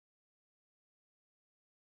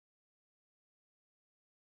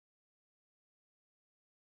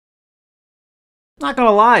Not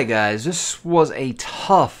gonna lie, guys, this was a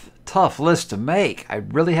tough list to make. I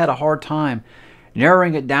really had a hard time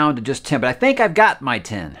narrowing it down to just 10, but I think I've got my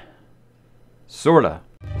 10. Sorta.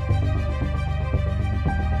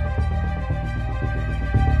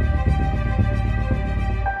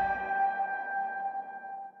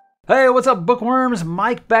 Hey, what's up, bookworms?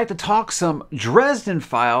 Mike back to talk some Dresden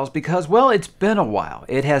Files because, well, it's been a while.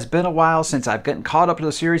 It has been a while since I've gotten caught up to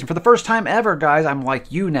the series, and for the first time ever, guys, I'm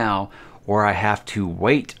like you now, where I have to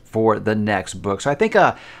wait for the next book. So I think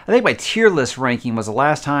my tier list ranking was the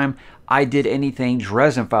last time I did anything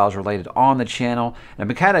Dresden Files related on the channel. And I've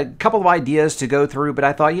been kind of a couple of ideas to go through, but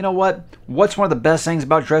I thought, you know what? What's one of the best things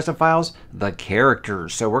about Dresden Files? The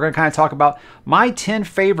characters. So we're going to kind of talk about my 10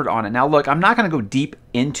 favorite on it. Now, look, I'm not going to go deep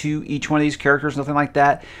into each one of these characters, nothing like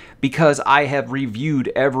that, because I have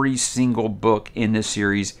reviewed every single book in this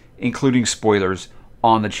series, including spoilers,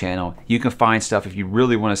 on the channel. You can find stuff if you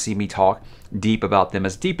really want to see me talk deep about them,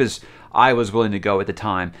 as deep as I was willing to go at the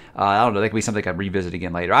time. I don't know, that could be something I revisit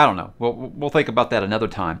again later. I don't know. We'll think about that another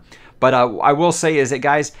time. But I will say is that,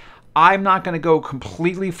 guys, I'm not going to go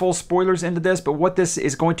completely full spoilers into this, but what this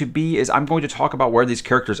is going to be is I'm going to talk about where these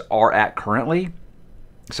characters are at currently.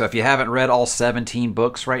 So if you haven't read all 17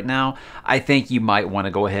 books right now, I think you might want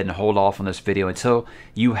to go ahead and hold off on this video until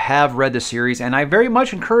you have read the series. And I very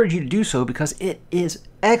much encourage you to do so because it is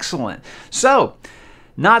excellent. So,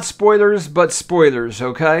 not spoilers, but spoilers,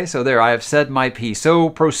 okay? So there, I have said my piece. So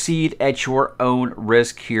proceed at your own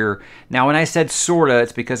risk here. Now, when I said sorta,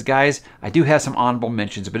 it's because, guys, I do have some honorable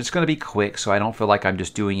mentions, but it's going to be quick, so I don't feel like I'm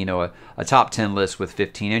just doing, you know, a top 10 list with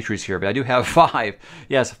 15 entries here. But I do have 5.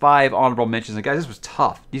 Yes, 5 honorable mentions. And, guys, this was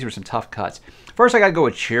tough. These were some tough cuts. First, I got to go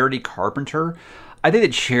with Charity Carpenter. I think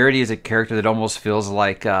that Charity is a character that almost feels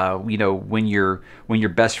like, you know, when your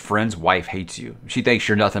best friend's wife hates you. She thinks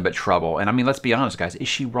you're nothing but trouble. And I mean, let's be honest, guys, is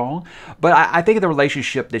she wrong? But I think of the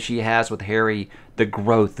relationship that she has with Harry, the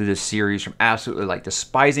growth through this series from absolutely like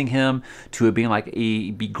despising him to it being like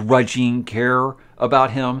a begrudging care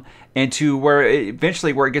about him, and to where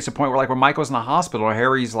eventually where it gets to a point where like when Michael's in the hospital,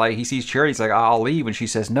 Harry's like, he sees Charity, he's like, I'll leave, and she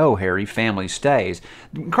says, no, Harry, family stays.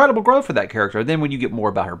 Incredible growth for that character. And then when you get more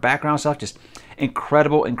about her background stuff, just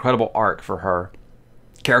incredible arc for her.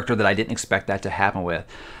 Character that I didn't expect that to happen with.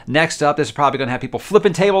 Next up, this is probably going to have people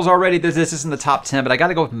flipping tables already. This is in the top 10, but I got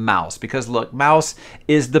to go with Mouse because, look, Mouse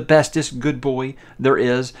is the bestest good boy there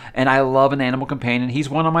is, and I love an animal companion. He's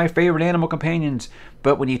one of my favorite animal companions,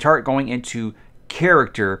 but when you start going into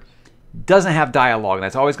character, doesn't have dialogue, and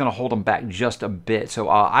that's always going to hold him back just a bit. So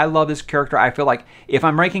I love this character. I feel like if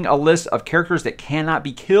I'm ranking a list of characters that cannot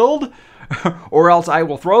be killed, or else I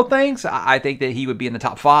will throw things, I think that he would be in the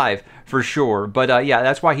top 5 for sure. But yeah,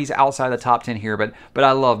 that's why he's outside the top 10 here. But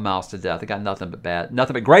I love Mouse to death. I got nothing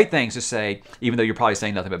but great things to say, even though you're probably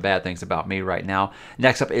saying nothing but bad things about me right now.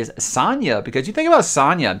 Next up is Sonya, because you think about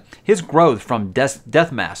Sonya, his growth from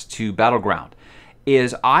Death Mask to Battleground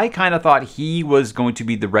is, I kind of thought he was going to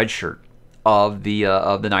be the red shirt of the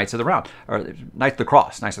Knights of the Round, or Knights of the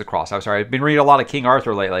Cross. I'm sorry, I've been reading a lot of King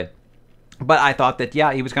Arthur lately. But I thought that,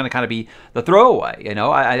 yeah, he was going to kind of be the throwaway, you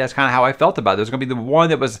know. That's kind of how I felt about it. It was going to be the one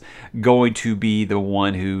that was going to be the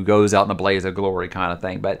one who goes out in the blaze of glory kind of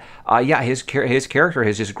thing. But, yeah, his character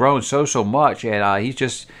has just grown so much, and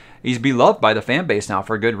he's beloved by the fan base now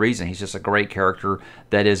for a good reason. He's just a great character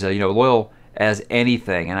that is, you know, loyal as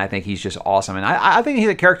anything, and I think he's just awesome. And I think he's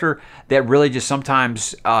a character that really just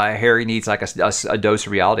sometimes Harry needs like a dose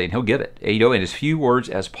of reality, and he'll give it, you know, in as few words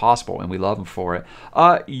as possible, and we love him for it.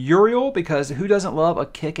 Uriel, because who doesn't love a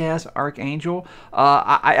kick-ass archangel?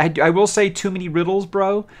 I will say too many riddles,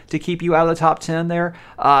 bro, to keep you out of the top 10 there.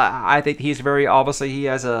 I think he's very, obviously, he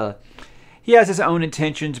has his own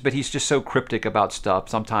intentions, but he's just so cryptic about stuff.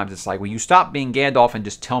 Sometimes it's like, will you stop being Gandalf and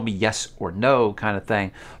just tell me yes or no kind of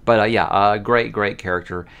thing. But yeah, great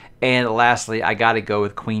character. And lastly, I got to go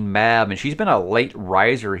with Queen Mab, and she's been a late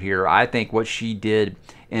riser here. I think what she did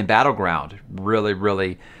in Battleground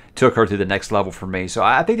really took her to the next level for me. So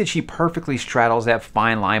I think that she perfectly straddles that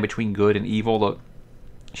fine line between good and evil. Look,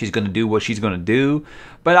 she's going to do what she's going to do,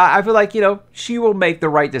 but I feel like, you know, she will make the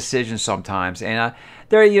right decisions sometimes. And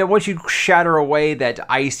there, you know, once you shatter away that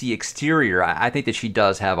icy exterior, I think that she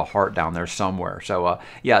does have a heart down there somewhere. So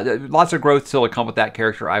yeah, lots of growth still to come with that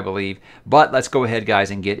character, I believe. But let's go ahead,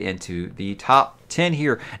 guys, and get into the top 10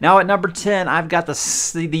 here. Now at number 10, I've got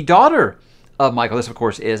the daughter of Michael. This, of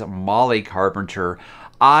course, is Molly Carpenter.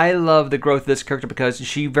 I love the growth of this character because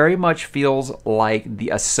she very much feels like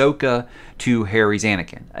the Ahsoka to Harry's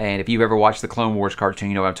Anakin. And if you've ever watched the Clone Wars cartoon,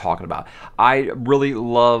 you know what I'm talking about. I really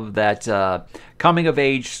love that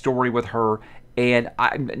coming-of-age story with her And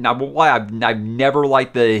I've never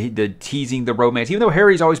liked the teasing the romance, even though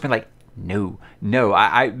Harry's always been like, no.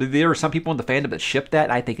 There are some people in the fandom that ship that,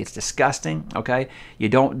 and I think it's disgusting. Okay, you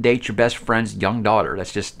don't date your best friend's young daughter.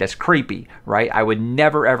 That's creepy, right? I would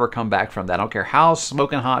never ever come back from that. I don't care how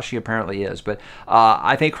smoking hot she apparently is, but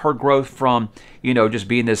I think her growth from just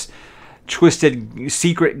being this twisted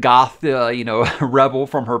secret goth rebel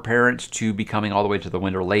from her parents to becoming all the way to the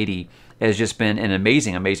Winter Lady has just been an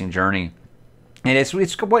amazing journey. And it's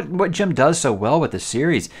what Jim does so well with the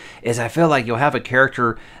series is I feel like you'll have a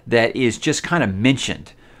character that is just kind of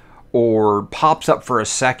mentioned or pops up for a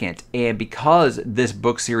second, and because this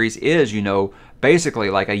book series is basically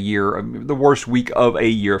like a year, the worst week of a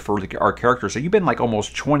year for our character. So you've been like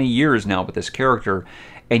almost 20 years now with this character,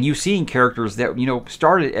 and you've seen characters that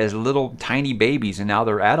started as little tiny babies and now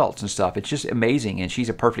they're adults and stuff. It's just amazing, and she's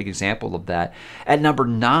a perfect example of that. At number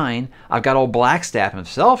 9, I've got old Blackstaff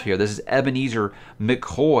himself here. This is Ebenezer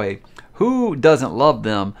McCoy. Who doesn't love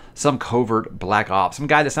them? Some covert black ops, some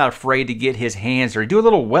guy that's not afraid to get his hands dirty, do a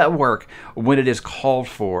little wet work when it is called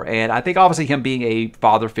for. And I think obviously him being a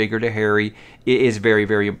father figure to Harry is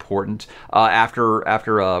very important. After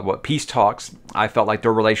peace talks, I felt like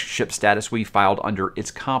their relationship status we filed under,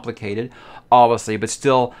 it's complicated, obviously, but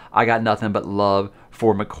still I got nothing but love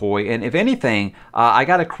for McCoy. And if anything, I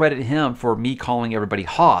got to credit him for me calling everybody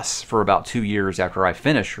Hoss for about 2 years after I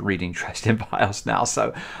finished reading Dresden Files now.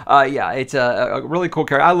 So yeah, it's a really cool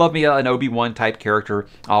character. I love me an Obi-Wan type character,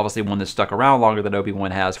 obviously one that's stuck around longer than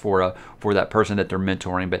Obi-Wan has for that person that they're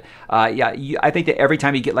mentoring. But yeah, I think that every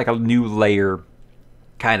time you get like a new layer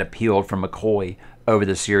kind of peeled from McCoy over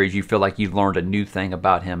the series, you feel like you've learned a new thing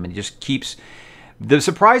about him, and it just keeps... The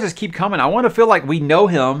surprises keep coming. I want to feel like we know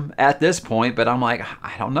him at this point, but I'm like,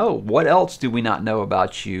 I don't know. What else do we not know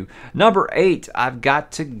about you? Number 8, I've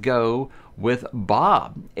got to go with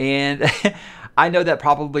Bob. And I know that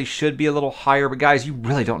probably should be a little higher, but guys, you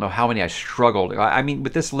really don't know how many I struggled. I mean,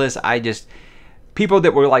 with this list, people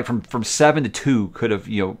that were like from 7 to 2 could have,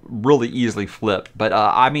 really easily flipped. But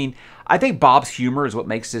I mean, I think Bob's humor is what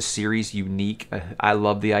makes this series unique. I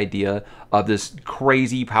love the idea of this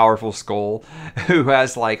crazy, powerful skull who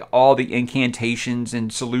has like all the incantations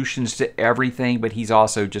and solutions to everything, but he's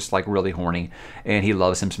also just like really horny, and he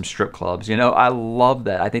loves him some strip clubs. I love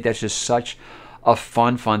that. I think that's just such a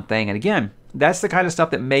fun thing. And again, that's the kind of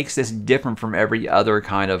stuff that makes this different from every other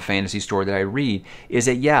kind of fantasy story that I read, is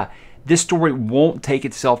that, yeah, this story won't take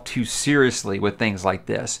itself too seriously with things like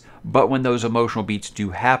this, but when those emotional beats do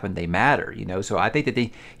happen, they matter, So I think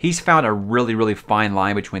that he's found a really fine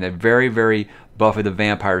line between a very Buffy the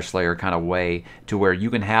Vampire Slayer kind of way to where you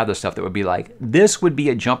can have the stuff that would be like, this would be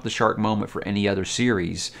a jump the shark moment for any other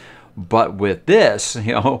series. But with this,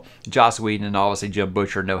 Joss Whedon and obviously Jim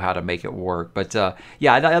Butcher know how to make it work. But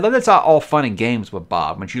yeah, I love that's all fun and games with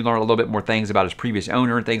Bob. Once you learn a little bit more things about his previous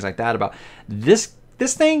owner and things like that, about this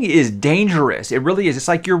thing is dangerous. It really is. It's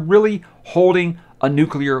like you're really holding a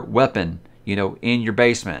nuclear weapon, in your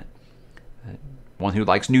basement. One who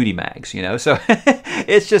likes nudie mags, So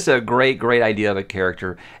it's just a great idea of a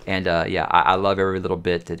character. And yeah, I love every little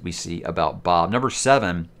bit that we see about Bob. Number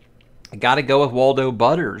 7, I got to go with Waldo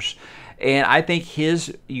Butters. And I think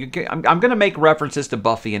I'm going to make references to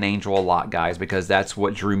Buffy and Angel a lot, guys, because that's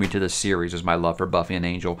what drew me to the series, is my love for Buffy and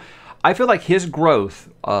Angel. I feel like his growth,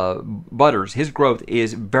 Butters, his growth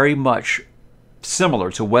is very much similar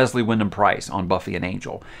to Wesley Wyndham-Pryce on Buffy and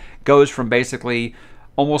Angel. Goes from basically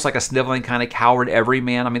almost like a sniveling kind of coward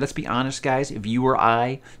everyman. I mean, let's be honest, guys. If you or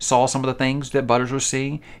I saw some of the things that Butters was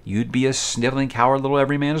seeing, you'd be a sniveling coward little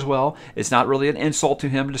everyman as well. It's not really an insult to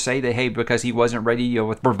him to say that, hey, because he wasn't ready,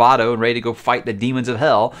 with bravado and ready to go fight the demons of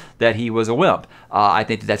hell, that he was a wimp. I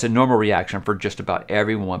think that's a normal reaction for just about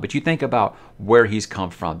everyone. But you think about where he's come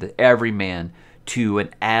from, the everyman to an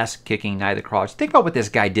ass-kicking Knight of the Cross. Think about what this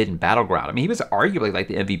guy did in Battleground. I mean, he was arguably like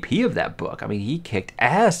the MVP of that book. I mean, he kicked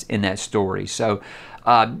ass in that story. So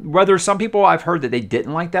whether some people, I've heard that they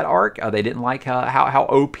didn't like that arc, they didn't like how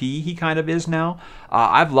OP he kind of is now.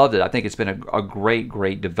 I've loved it. I think it's been a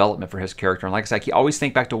great development for his character. And like I said, I always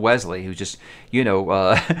think back to Wesley, who's just,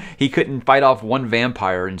 he couldn't fight off one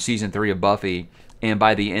vampire in season 3 of Buffy. And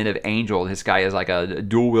by the end of Angel, this guy is like a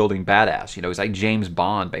dual-wielding badass. He's like James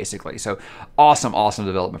Bond, basically. So awesome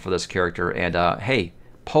development for this character. And hey,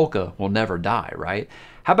 Polka will never die, right?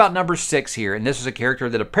 How about number 6 here? And this is a character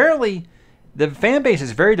that apparently the fan base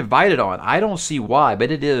is very divided on. I don't see why,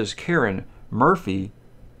 but it is Karen Murphy.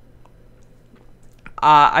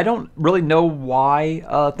 I don't really know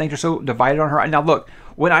why things are so divided on her. Now, look,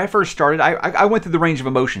 when I first started, I went through the range of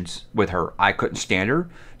emotions with her. I couldn't stand her,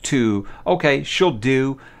 to, okay, she'll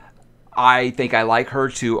do. I think I like her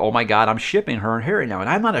to, oh my God, I'm shipping her and Harry now. And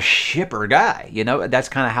I'm not a shipper guy. You know, that's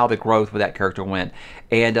kind of how the growth with that character went.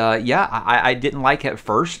 And yeah, I didn't like it at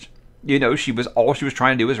first. You know, all she was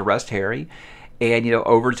trying to do was arrest Harry. And, you know,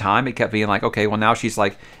 over time, it kept being like, okay, well, now she's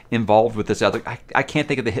like involved with this other, I can't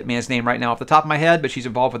think of the hitman's name right now off the top of my head, but she's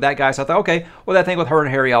involved with that guy. So I thought, okay, well, that thing with her and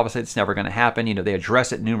Harry, obviously, it's never going to happen. You know, they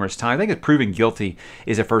address it numerous times. I think it's proven guilty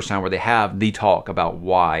is the first time where they have the talk about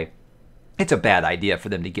why it's a bad idea for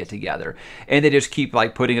them to get together. And they just keep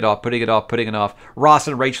like putting it off, Ross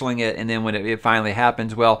and Racheling it. And then when it finally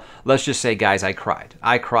happens, well, let's just say, guys, I cried.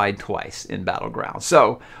 I cried twice in Battleground.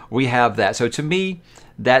 So we have that. So to me,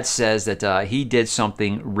 that says that he did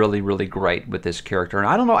something really, really great with this character. And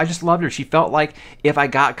I don't know, I just loved her. She felt like if I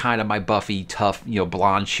got kind of my Buffy, tough, you know,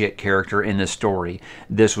 blonde chick character in this story,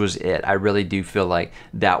 this was it. I really do feel like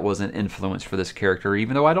that was an influence for this character,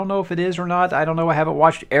 even though I don't know if it is or not. I don't know. I haven't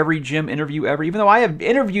watched every Jim interview ever. Even though I have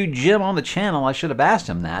interviewed Jim on the channel, I should have asked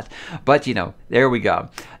him that. But, you know, there we go.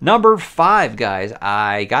 Number 5, guys,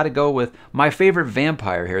 I got to go with my favorite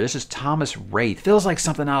vampire here. This is Thomas Wraith. Feels like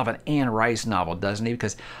something out of an Anne Rice novel, doesn't he?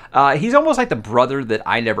 Because he's almost like the brother that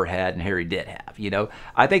I never had and Harry did have, you know.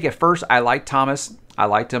 I think at first I liked Thomas. I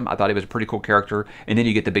liked him. I thought he was a pretty cool character. And then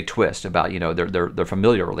you get the big twist about, you know, their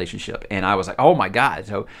familiar relationship. And I was like, oh my God.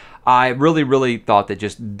 So I really, really thought that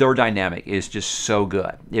just their dynamic is just so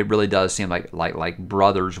good. It really does seem like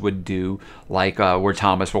brothers would do, like where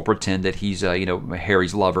Thomas will pretend that he's, you know,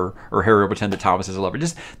 Harry's lover, or Harry will pretend that Thomas is a lover.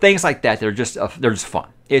 Just things like that. They're just fun.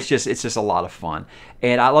 It's just a lot of fun.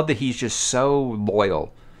 And I love that he's just so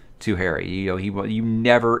loyal to Harry. You know, you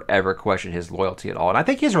never ever question his loyalty at all. And I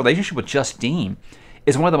think his relationship with Justine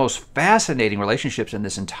is one of the most fascinating relationships in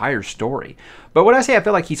this entire story. But when I say I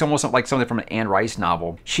feel like he's almost like something from an Anne Rice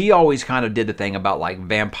novel, she always kind of did the thing about like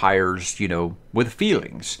vampires, you know, with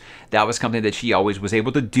feelings. That was something that she always was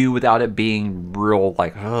able to do without it being real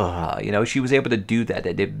like, you know, she was able to do that.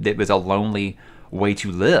 It was a lonely way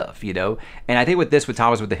to live, you know. And I think with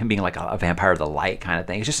Thomas, with him being like a vampire of the light kind of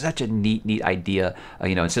thing, it's just such a neat idea.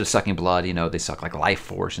 You know, instead of sucking blood, you know, they suck like life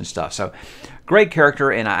force and stuff. So great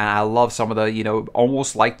character, and I love some of the, you know,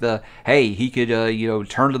 almost like the, hey, he could, you know,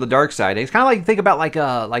 turn to the dark side. It's kind of like, think about like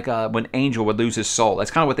when Angel would lose his soul.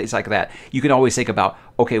 That's kind of what it's like that. You can always think about,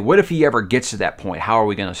 okay, what if he ever gets to that point? How are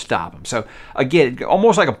we going to stop him? So again,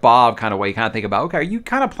 almost like a Bob kind of way, you kind of think about, okay, are you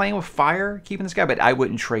kind of playing with fire, keeping this guy? But I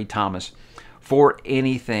wouldn't trade Thomas for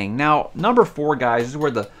anything. Now, number 4, guys, is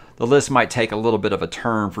where the list might take a little bit of a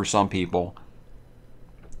turn for some people.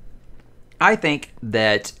 I think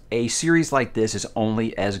that a series like this is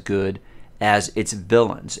only as good as its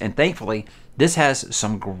villains. And thankfully, this has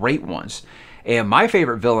some great ones. And my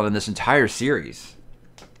favorite villain in this entire series,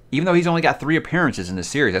 even though he's only got 3 appearances in this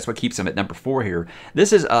series, that's what keeps him at number 4 here.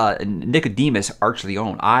 This is Nicodemus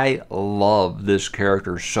Archleone. I love this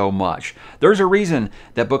character so much. There's a reason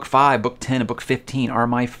that Book 5, Book 10, and Book 15 are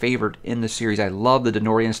my favorite in the series. I love the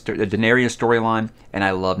Denarian storyline, and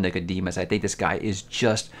I love Nicodemus. I think this guy is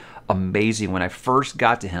just amazing. When I first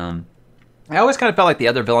got to him, I always kind of felt like the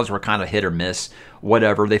other villains were kind of hit or miss,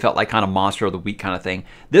 whatever. They felt like kind of monster of the week kind of thing.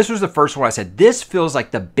 This was the first one I said, this feels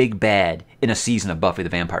like the big bad in a season of Buffy the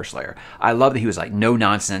Vampire Slayer. I love that he was like, no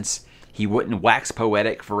nonsense. He wouldn't wax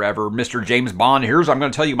poetic forever. Mr. James Bond, I'm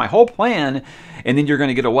going to tell you my whole plan, and then you're going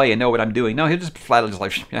to get away and know what I'm doing. No, he'll just flat out just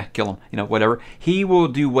like, yeah, kill him, you know, whatever. He will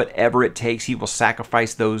do whatever it takes. He will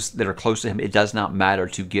sacrifice those that are close to him. It does not matter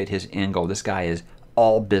to get his end goal. This guy is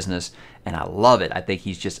all business, and I love it. I think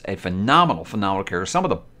he's just a phenomenal character. Some of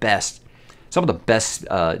the best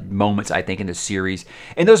moments, I think, in the series.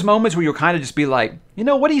 And those moments where you'll kind of just be like, you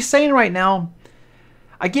know, what he's saying right now,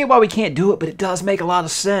 I get why we can't do it, but it does make a lot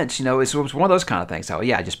of sense. You know, it's one of those kind of things. So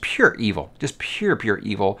yeah, just pure evil. Just pure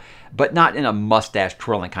evil, but not in a mustache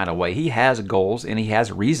twirling kind of way. He has goals and he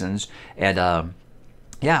has reasons. And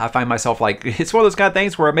yeah, I find myself like, it's one of those kind of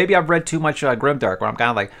things where maybe I've read too much Grimdark, where I'm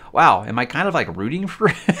kind of like, wow, am I kind of like rooting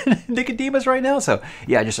for Nicodemus right now? So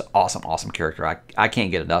yeah, just an awesome character. I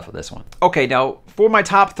can't get enough of this one. Okay, now for my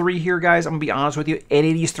top 3 here, guys, I'm going to be honest with you. Any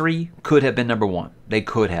of these 3 could have been number 1. They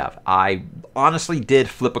could have. I honestly did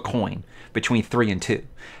flip a coin between 3 and 2.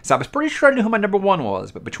 So I was pretty sure I knew who my number 1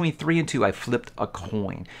 was, but between 3 and 2, I flipped a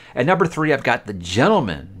coin. At number 3, I've got the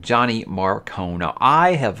gentleman, Johnny Marcone. Now,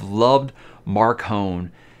 I have loved Marcone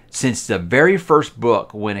since the very first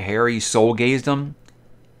book when Harry soul gazed him.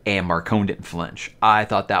 and Marcone didn't flinch. I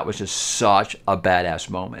thought that was just such a badass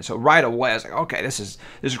moment. So right away, I was like, okay, this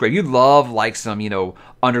is great. You love like some,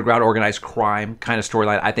 underground organized crime kind of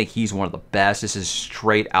storyline. I think he's one of the best. This is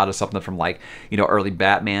straight out of something from like, early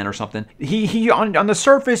Batman or something. He on the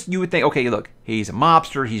surface, you would think, okay, look, he's a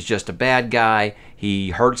mobster. He's just a bad guy. He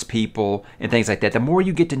hurts people and things like that. The more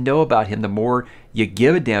you get to know about him, the more you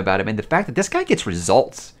give a damn about him. And the fact that this guy gets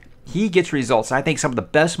results. He gets results. I think some of the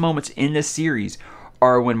best moments in this series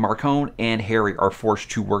are when Marcone and Harry are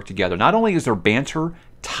forced to work together. Not only is their banter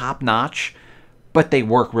top-notch, but they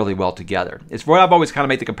work really well together. It's what I've always kind of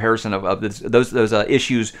made the comparison of those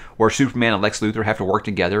issues where Superman and Lex Luthor have to work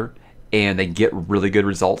together and they get really good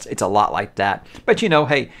results. It's a lot like that. But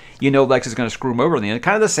hey, Lex is going to screw him over in the end.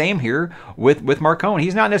 Kind of the same here with Marcone.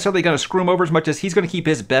 He's not necessarily going to screw him over as much as he's going to keep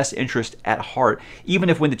his best interest at heart, even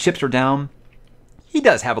if when the chips are down, he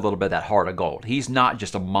does have a little bit of that heart of gold. He's not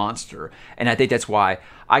just a monster. And I think that's why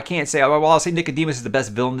I can't say, well, I'll say Nicodemus is the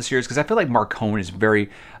best villain in the series, because I feel like Marcone is very,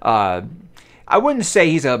 I wouldn't say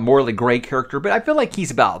he's a morally gray character, but I feel like he's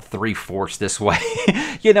about 3/4 this way.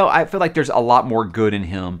 I feel like there's a lot more good in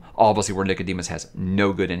him, obviously, where Nicodemus has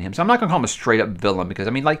no good in him. So I'm not going to call him a straight up villain, because,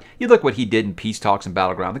 you look what he did in Peace Talks and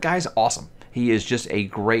Battleground. The guy's awesome. He is just a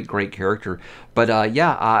great, great character. But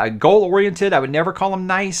goal-oriented, I would never call him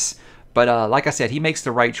nice. But like I said, he makes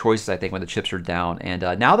the right choices, I think, when the chips are down. And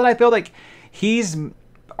now that I feel like he's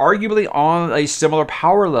arguably on a similar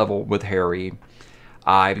power level with Harry,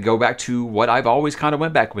 I go back to what I've always kind of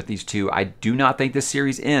went back with these two. I do not think this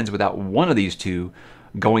series ends without one of these two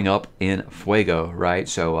going up in fuego, right?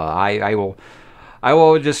 So I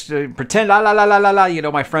will just pretend,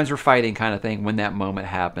 my friends are fighting kind of thing when that moment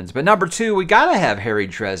happens. But number 2, we got to have Harry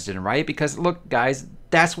Dresden, right? Because, look, guys,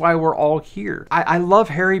 that's why we're all here. I love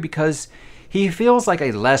Harry because he feels like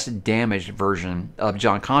a less damaged version of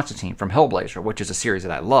John Constantine from Hellblazer, which is a series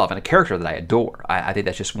that I love and a character that I adore. I think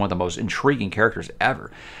that's just one of the most intriguing characters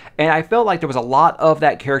ever. And I felt like there was a lot of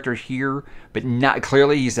that character here, but not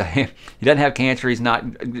clearly. He doesn't have cancer. He's not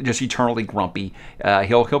just eternally grumpy.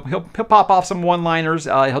 He'll pop off some one-liners.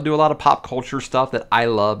 He'll do a lot of pop culture stuff that I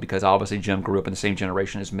love, because obviously Jim grew up in the same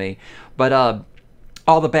generation as me. But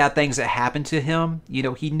all the bad things that happen to him,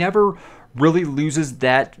 he never really loses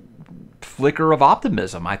that flicker of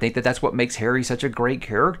optimism. I think that that's what makes Harry such a great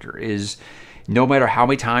character, is no matter how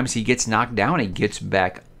many times he gets knocked down, he gets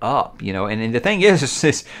back up, And the thing is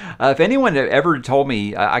if anyone had ever told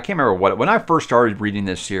me, I can't remember when I first started reading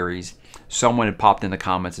this series, someone had popped in the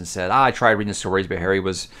comments and said, I tried reading the stories, but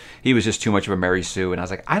he was just too much of a Mary Sue. And I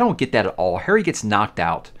was like, I don't get that at all. Harry gets knocked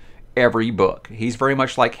out every book. He's very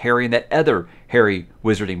much like Harry in that other Harry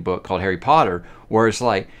wizarding book called Harry Potter, where it's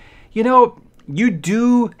like, you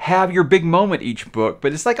do have your big moment each book,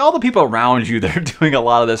 but it's like all the people around you that are doing a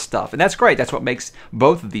lot of this stuff. And that's great. That's what makes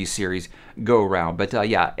both of these series go around. But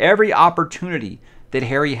every opportunity that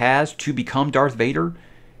Harry has to become Darth Vader,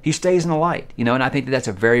 he stays in the light, and I think that that's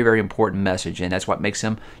a very, very important message, and that's what makes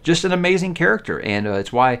him just an amazing character. And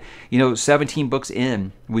it's why, 17 books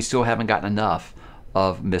in, we still haven't gotten enough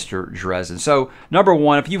of Mr. Dresden. So, number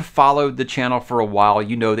 1, if you've followed the channel for a while,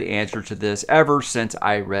 you know the answer to this. Ever since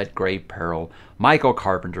I read Grave Peril, Michael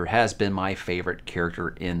Carpenter has been my favorite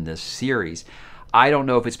character in this series. I don't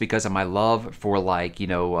know if it's because of my love for,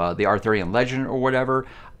 the Arthurian legend or whatever.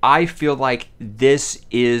 I feel like this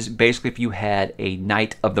is basically if you had a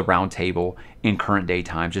Knight of the Round Table in current day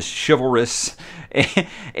time, just chivalrous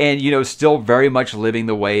and still very much living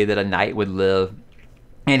the way that a knight would live.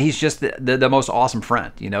 And he's just the most awesome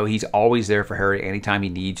friend. He's always there for Harry anytime he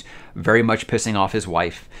needs, very much pissing off his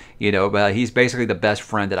wife. But he's basically the best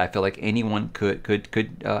friend that I feel like anyone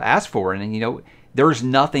could ask for. And, there's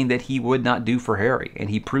nothing that he would not do for Harry. And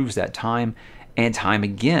he proves that time and time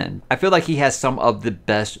again. I feel like he has some of the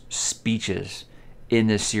best speeches in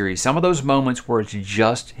this series. Some of those moments where it's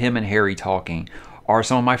just him and Harry talking are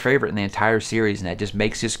some of my favorite in the entire series, and that just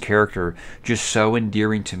makes his character just so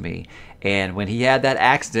endearing to me. And when he had that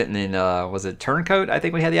accident in, was it Turncoat? I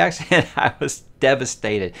think when he had the accident, I was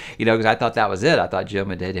devastated, because I thought that was it. I thought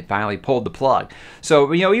Jim had finally pulled the plug.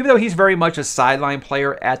 So, even though he's very much a sideline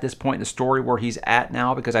player at this point in the story where he's at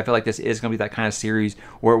now, because I feel like this is going to be that kind of series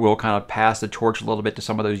where it will kind of pass the torch a little bit to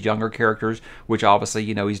some of those younger characters, which obviously,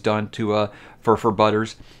 he's done to for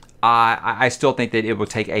Butters. I still think that it will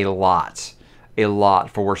take a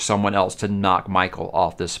lot for someone else to knock Michael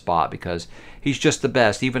off this spot, because he's just the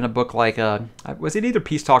best. Even a book like, was it either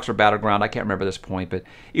Peace Talks or Battleground? I can't remember this point, but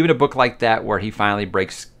even a book like that where he finally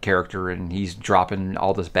breaks character and he's dropping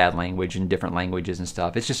all this bad language in different languages and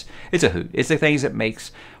stuff. It's a hoot. It's the things that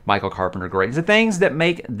makes Michael Carpenter great. It's the things that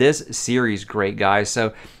make this series great, guys.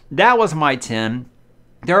 So that was my 10.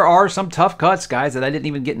 There are some tough cuts, guys, that I didn't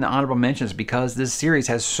even get in the honorable mentions because this series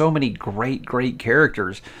has so many great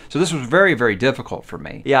characters. So this was very, very difficult for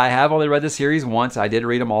me. Yeah, I have only read the series once. I did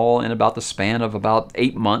read them all in about the span of about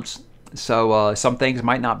 8 months. So some things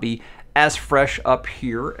might not be as fresh up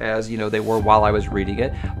here as, you know, they were while I was reading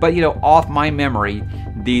it. But, you know, off my memory,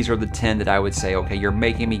 these are the 10 that I would say, okay, you're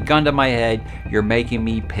making me gun to my head. You're making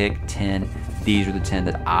me pick 10. These are the 10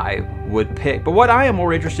 that I would pick. But what I am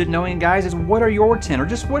more interested in knowing, guys, is what are your 10 or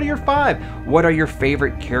just what are your 5? What are your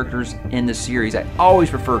favorite characters in the series? I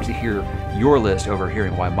always prefer to hear your list over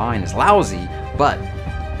hearing why mine is lousy, but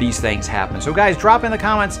these things happen. So guys, drop in the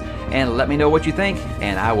comments and let me know what you think,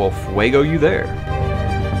 and I will fuego you there.